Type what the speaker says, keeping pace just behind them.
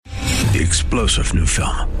The explosive new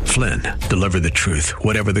film, Flynn, deliver the truth,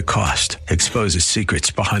 whatever the cost. Exposes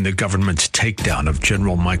secrets behind the government's takedown of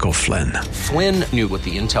General Michael Flynn. Flynn knew what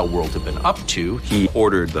the intel world had been up to. He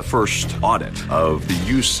ordered the first audit of the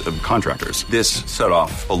use of contractors. This set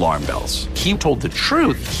off alarm bells. He told the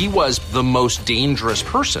truth. He was the most dangerous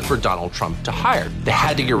person for Donald Trump to hire. They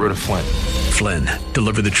had to get rid of Flynn. Flynn,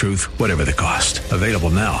 deliver the truth, whatever the cost. Available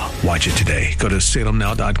now. Watch it today. Go to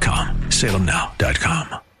salemnow.com.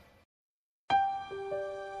 salemnow.com.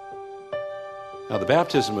 Now, the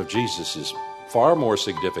baptism of Jesus is far more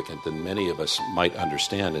significant than many of us might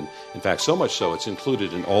understand. And in fact, so much so, it's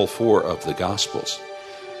included in all four of the Gospels.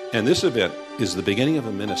 And this event is the beginning of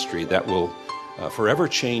a ministry that will forever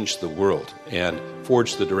change the world and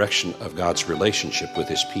forge the direction of God's relationship with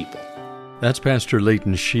His people. That's Pastor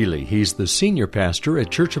Leighton Sheely. He's the senior pastor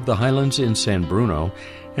at Church of the Highlands in San Bruno,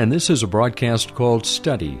 and this is a broadcast called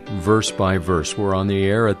Study, Verse by Verse. We're on the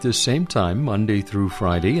air at this same time, Monday through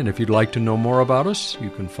Friday, and if you'd like to know more about us, you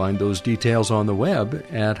can find those details on the web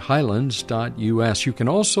at highlands.us. You can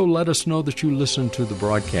also let us know that you listen to the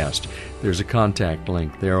broadcast. There's a contact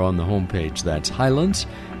link there on the homepage. That's highlands.us.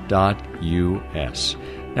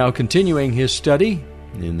 Now, continuing his study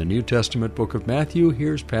in the New Testament book of Matthew,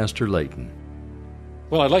 here's Pastor Leighton.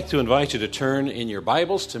 Well, I'd like to invite you to turn in your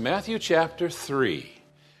Bibles to Matthew chapter 3.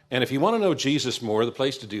 And if you want to know Jesus more, the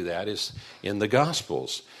place to do that is in the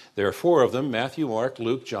Gospels. There are four of them, Matthew, Mark,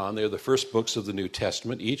 Luke, John. They're the first books of the New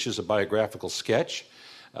Testament. Each is a biographical sketch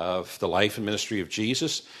of the life and ministry of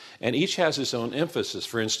Jesus, and each has its own emphasis.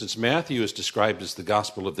 For instance, Matthew is described as the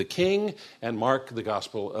gospel of the king, and Mark the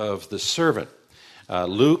gospel of the servant.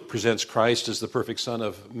 Luke presents Christ as the perfect Son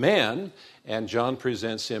of man, and John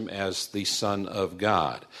presents him as the Son of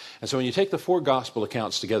God. And so when you take the four gospel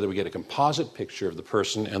accounts together, we get a composite picture of the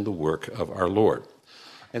person and the work of our Lord.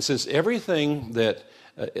 And since everything that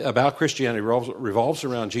about Christianity revolves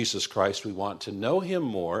around Jesus Christ, we want to know him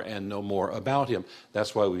more and know more about him.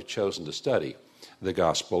 That's why we've chosen to study the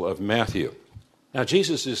Gospel of Matthew. Now,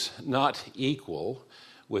 Jesus is not equal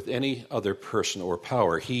with any other person or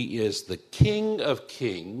power. He is the King of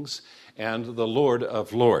kings and the Lord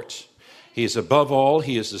of lords. He is above all.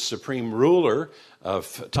 He is the supreme ruler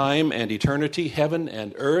of time and eternity, heaven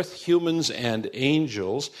and earth, humans and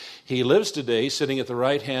angels. He lives today sitting at the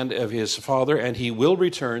right hand of his Father, and he will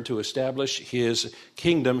return to establish his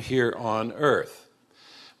kingdom here on earth.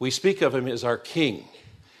 We speak of him as our King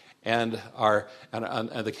and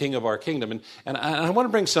the King of our kingdom. And I want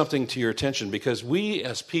to bring something to your attention, because we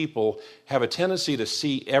as people have a tendency to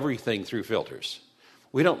see everything through filters.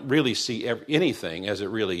 We don't really see anything as it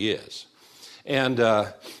really is. And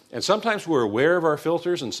sometimes we're aware of our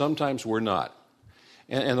filters, and sometimes we're not.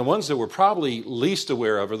 And the ones that we're probably least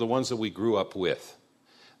aware of are the ones that we grew up with,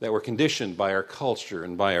 that were conditioned by our culture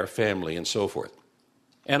and by our family and so forth.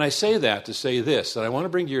 And I say that to say this, that I want to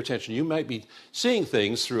bring to your attention, you might be seeing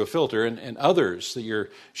things through a filter, and others that you're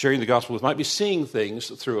sharing the gospel with might be seeing things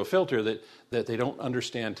through a filter that they don't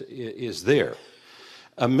understand is there.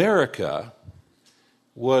 America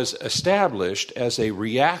was established as a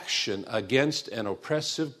reaction against an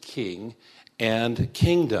oppressive king and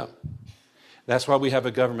kingdom. That's why we have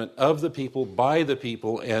a government of the people, by the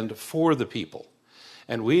people, and for the people.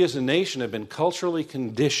 And we as a nation have been culturally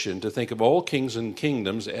conditioned to think of all kings and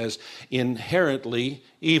kingdoms as inherently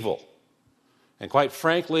evil. And quite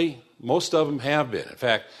frankly, most of them have been. In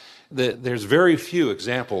fact, there's very few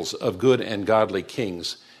examples of good and godly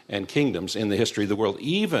kings and kingdoms in the history of the world.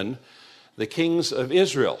 Even the kings of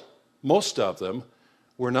Israel, most of them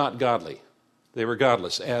were not godly. They were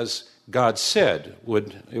godless, as God said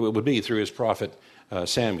it would be through his prophet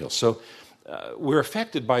Samuel. So we're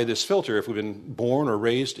affected by this filter if we've been born or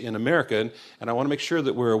raised in America, and I want to make sure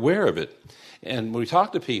that we're aware of it. And when we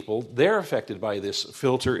talk to people, they're affected by this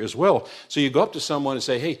filter as well. So you go up to someone and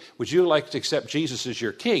say, hey, would you like to accept Jesus as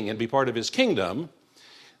your king and be part of his kingdom?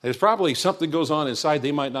 There's probably something goes on inside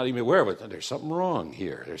they might not even be aware of it. There's something wrong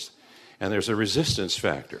here. There's a resistance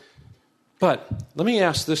factor. But let me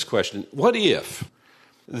ask this question. What if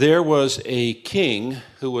there was a king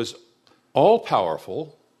who was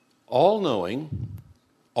all-powerful, all-knowing,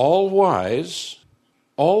 all-wise,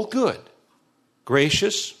 all-good,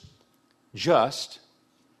 gracious, just,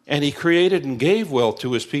 and he created and gave wealth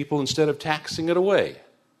to his people instead of taxing it away?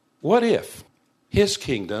 What if his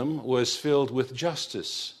kingdom was filled with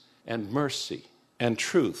justice and mercy and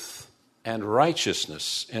truth and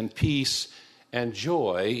righteousness and peace and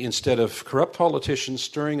joy, instead of corrupt politicians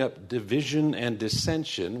stirring up division and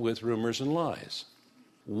dissension with rumors and lies?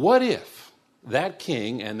 What if that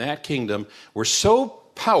king and that kingdom were so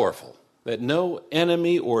powerful that no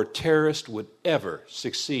enemy or terrorist would ever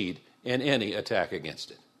succeed in any attack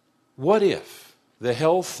against it. What if the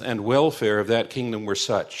health and welfare of that kingdom were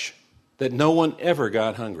such that no one ever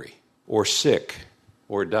got hungry or sick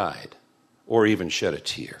or died or even shed a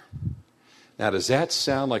tear? Now, does that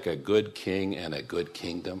sound like a good king and a good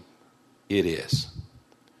kingdom? It is.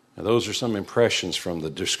 Now, those are some impressions from the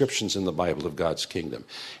descriptions in the Bible of God's kingdom.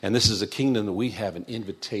 And this is a kingdom that we have an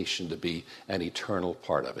invitation to be an eternal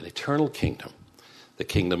part of, an eternal kingdom, the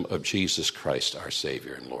kingdom of Jesus Christ, our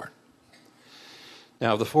Savior and Lord.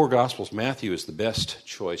 Now, of the four Gospels, Matthew is the best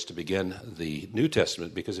choice to begin the New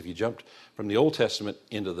Testament, because if you jumped from the Old Testament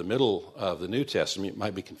into the middle of the New Testament, you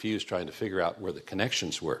might be confused trying to figure out where the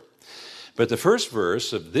connections were. But the first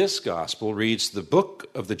verse of this Gospel reads, "The book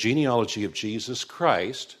of the genealogy of Jesus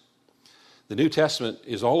Christ." The New Testament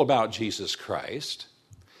is all about Jesus Christ.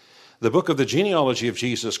 The book of the genealogy of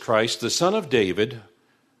Jesus Christ, the son of David,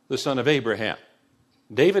 the son of Abraham.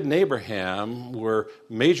 David and Abraham were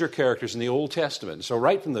major characters in the Old Testament. So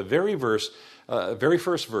right from the very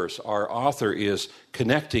first verse, our author is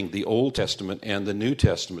connecting the Old Testament and the New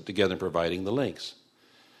Testament together and providing the links.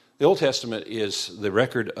 The Old Testament is the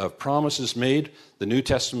record of promises made. The New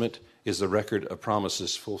Testament is the record of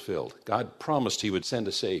promises fulfilled. God promised he would send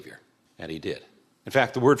a Savior, and he did. In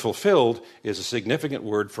fact, the word fulfilled is a significant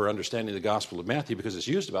word for understanding the Gospel of Matthew because it's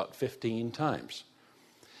used about 15 times.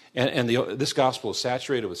 And this Gospel is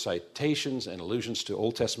saturated with citations and allusions to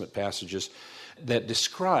Old Testament passages that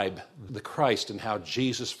describe the Christ and how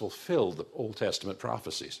Jesus fulfilled the Old Testament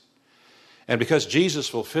prophecies. And because Jesus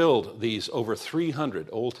fulfilled these over 300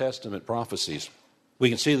 Old Testament prophecies, we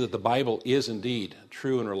can see that the Bible is indeed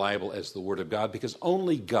true and reliable as the Word of God, because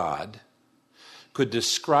only God could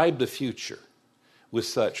describe the future with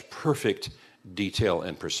such perfect detail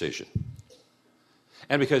and precision.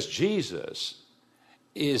 And because Jesus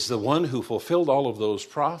is the one who fulfilled all of those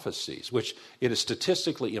prophecies, which it is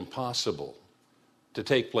statistically impossible to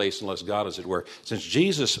take place unless God is at work. Since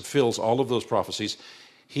Jesus fulfills all of those prophecies,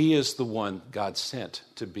 he is the one God sent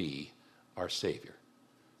to be our Savior.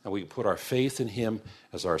 And we put our faith in him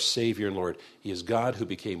as our Savior and Lord. He is God who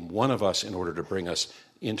became one of us in order to bring us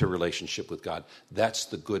into relationship with God. That's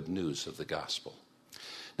the good news of the gospel.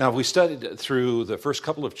 Now, we studied through the first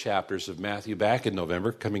couple of chapters of Matthew back in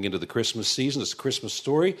November, coming into the Christmas season. It's a Christmas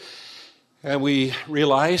story. And we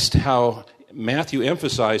realized how Matthew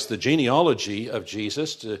emphasized the genealogy of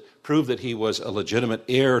Jesus to prove that he was a legitimate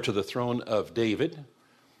heir to the throne of David,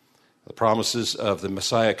 the promises of the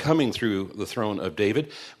Messiah coming through the throne of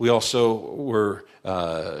David. We also were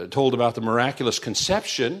told about the miraculous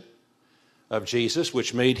conception of Jesus,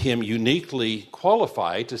 which made him uniquely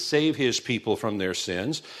qualified to save his people from their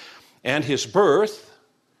sins, and his birth,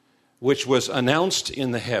 which was announced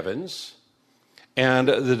in the heavens, and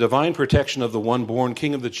the divine protection of the one born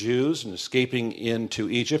King of the Jews and escaping into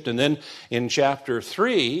Egypt. And then in chapter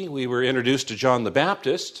 3, we were introduced to John the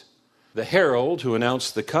Baptist, the herald who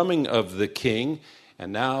announced the coming of the King.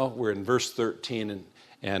 And now we're in verse 13,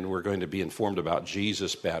 and we're going to be informed about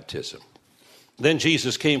Jesus' baptism. Then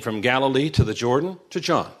Jesus came from Galilee to the Jordan to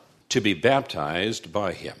John to be baptized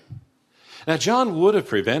by him. Now John would have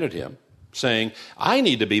prevented him, saying, "I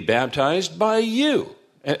need to be baptized by you,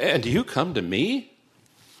 and do you come to me?"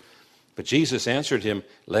 But Jesus answered him,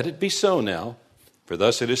 "Let it be so now, for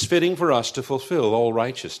thus it is fitting for us to fulfill all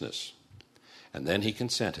righteousness." And then he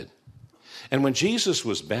consented. And when Jesus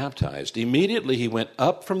was baptized, immediately he went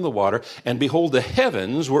up from the water, and behold, the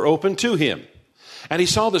heavens were opened to him. And he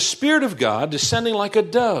saw the Spirit of God descending like a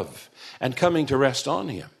dove and coming to rest on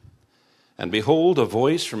him. And behold, a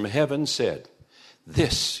voice from heaven said,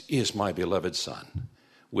 "This is my beloved Son,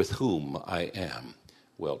 with whom I am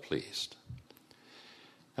well pleased."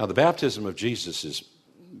 Now, the baptism of Jesus is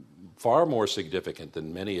far more significant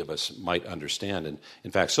than many of us might understand. And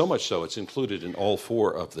in fact, so much so, it's included in all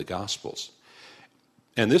four of the Gospels.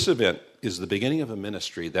 And this event is the beginning of a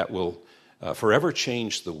ministry that will forever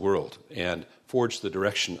change the world and forge the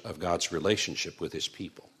direction of God's relationship with his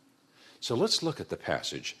people. So let's look at the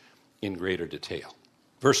passage in greater detail.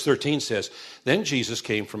 Verse 13 says, "Then Jesus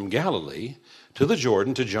came from Galilee to the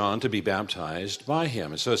Jordan to John to be baptized by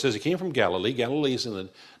him." And so it says he came from Galilee. Galilee is in the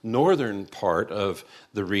northern part of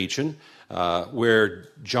the region, where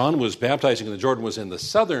John was baptizing in the Jordan was in the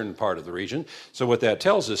southern part of the region. So what that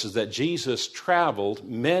tells us is that Jesus traveled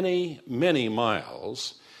many, many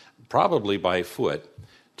miles, probably by foot,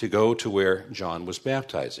 to go to where John was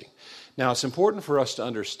baptizing. Now, it's important for us to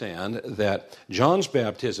understand that John's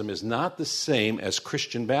baptism is not the same as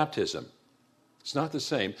Christian baptism. It's not the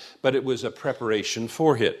same, but it was a preparation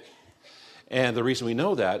for it. And the reason we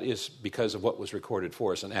know that is because of what was recorded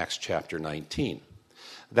for us in Acts chapter 19.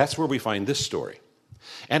 That's where we find this story.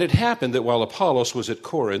 And it happened that while Apollos was at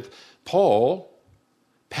Corinth, Paul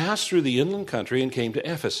passed through the inland country and came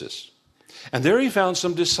to Ephesus. And there he found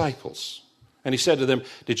some disciples. And he said to them,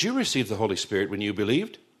 "Did you receive the Holy Spirit when you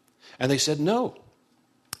believed?" And they said, "No.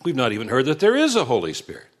 We've not even heard that there is a Holy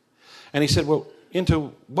Spirit." And he said, "Well,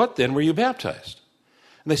 into what then were you baptized?"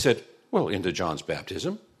 And they said, "Well, into John's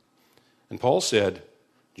baptism." And Paul said,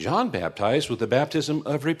 "John baptized with the baptism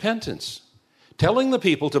of repentance, telling the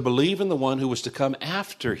people to believe in the one who was to come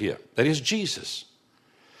after him, that is, Jesus."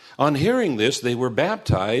 On hearing this, they were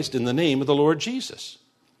baptized in the name of the Lord Jesus.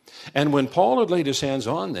 And when Paul had laid his hands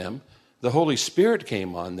on them, the Holy Spirit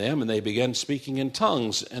came on them, and they began speaking in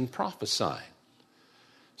tongues and prophesying.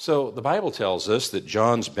 So the Bible tells us that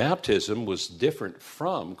John's baptism was different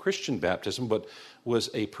from Christian baptism, but was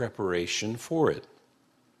a preparation for it.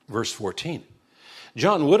 Verse 14.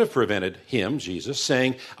 John would have prevented him, Jesus,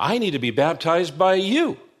 saying, "I need to be baptized by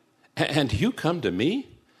you, and you come to me?"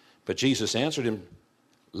 But Jesus answered him,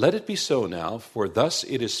 "Let it be so now, for thus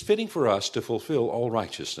it is fitting for us to fulfill all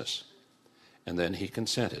righteousness." And then he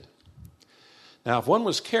consented. Now, if one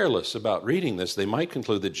was careless about reading this, they might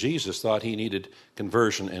conclude that Jesus thought he needed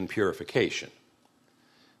conversion and purification.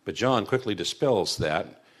 But John quickly dispels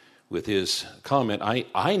that with his comment,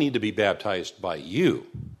 I need to be baptized by you.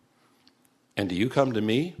 And do you come to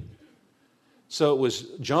me? So it was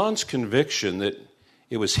John's conviction that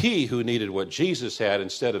it was he who needed what Jesus had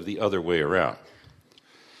instead of the other way around.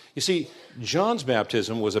 You see, John's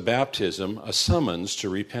baptism was a baptism, a summons to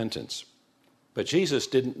repentance. But Jesus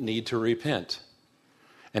didn't need to repent.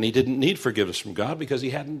 And he didn't need forgiveness from God because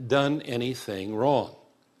he hadn't done anything wrong.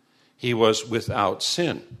 He was without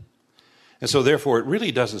sin. And so therefore it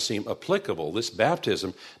really doesn't seem applicable. This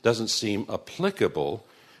baptism doesn't seem applicable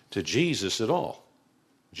to Jesus at all.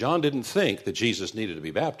 John didn't think that Jesus needed to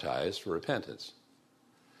be baptized for repentance.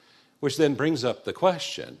 Which then brings up the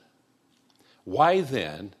question, why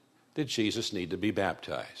then did Jesus need to be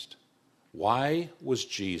baptized? Why was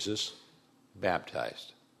Jesus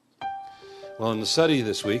baptized? Well, in the study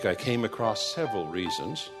this week, I came across several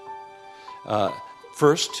reasons.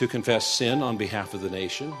 First, to confess sin on behalf of the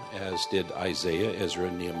nation, as did Isaiah, Ezra,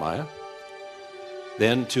 and Nehemiah.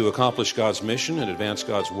 Then, to accomplish God's mission and advance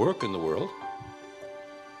God's work in the world.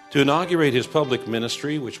 To inaugurate his public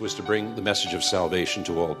ministry, which was to bring the message of salvation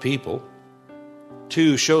to all people.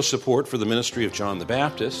 To show support for the ministry of John the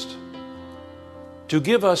Baptist. To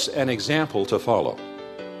give us an example to follow.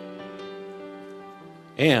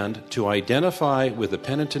 And to identify with the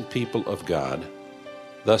penitent people of God,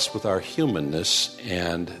 thus with our humanness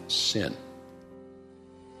and sin.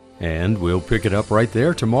 And we'll pick it up right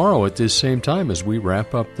there tomorrow at this same time as we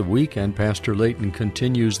wrap up the week, and Pastor Layton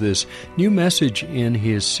continues this new message in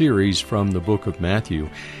his series from the book of Matthew.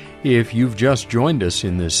 If you've just joined us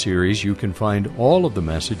in this series, you can find all of the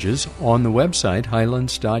messages on the website,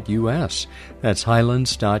 highlands.us. That's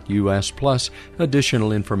highlands.us, plus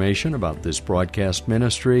additional information about this broadcast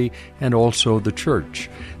ministry and also the church.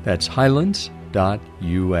 That's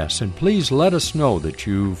highlands.us. And please let us know that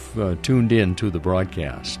you've tuned in to the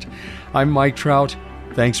broadcast. I'm Mike Trout.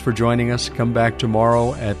 Thanks for joining us. Come back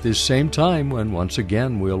tomorrow at this same time when once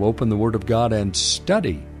again we'll open the Word of God and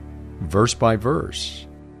study verse by verse.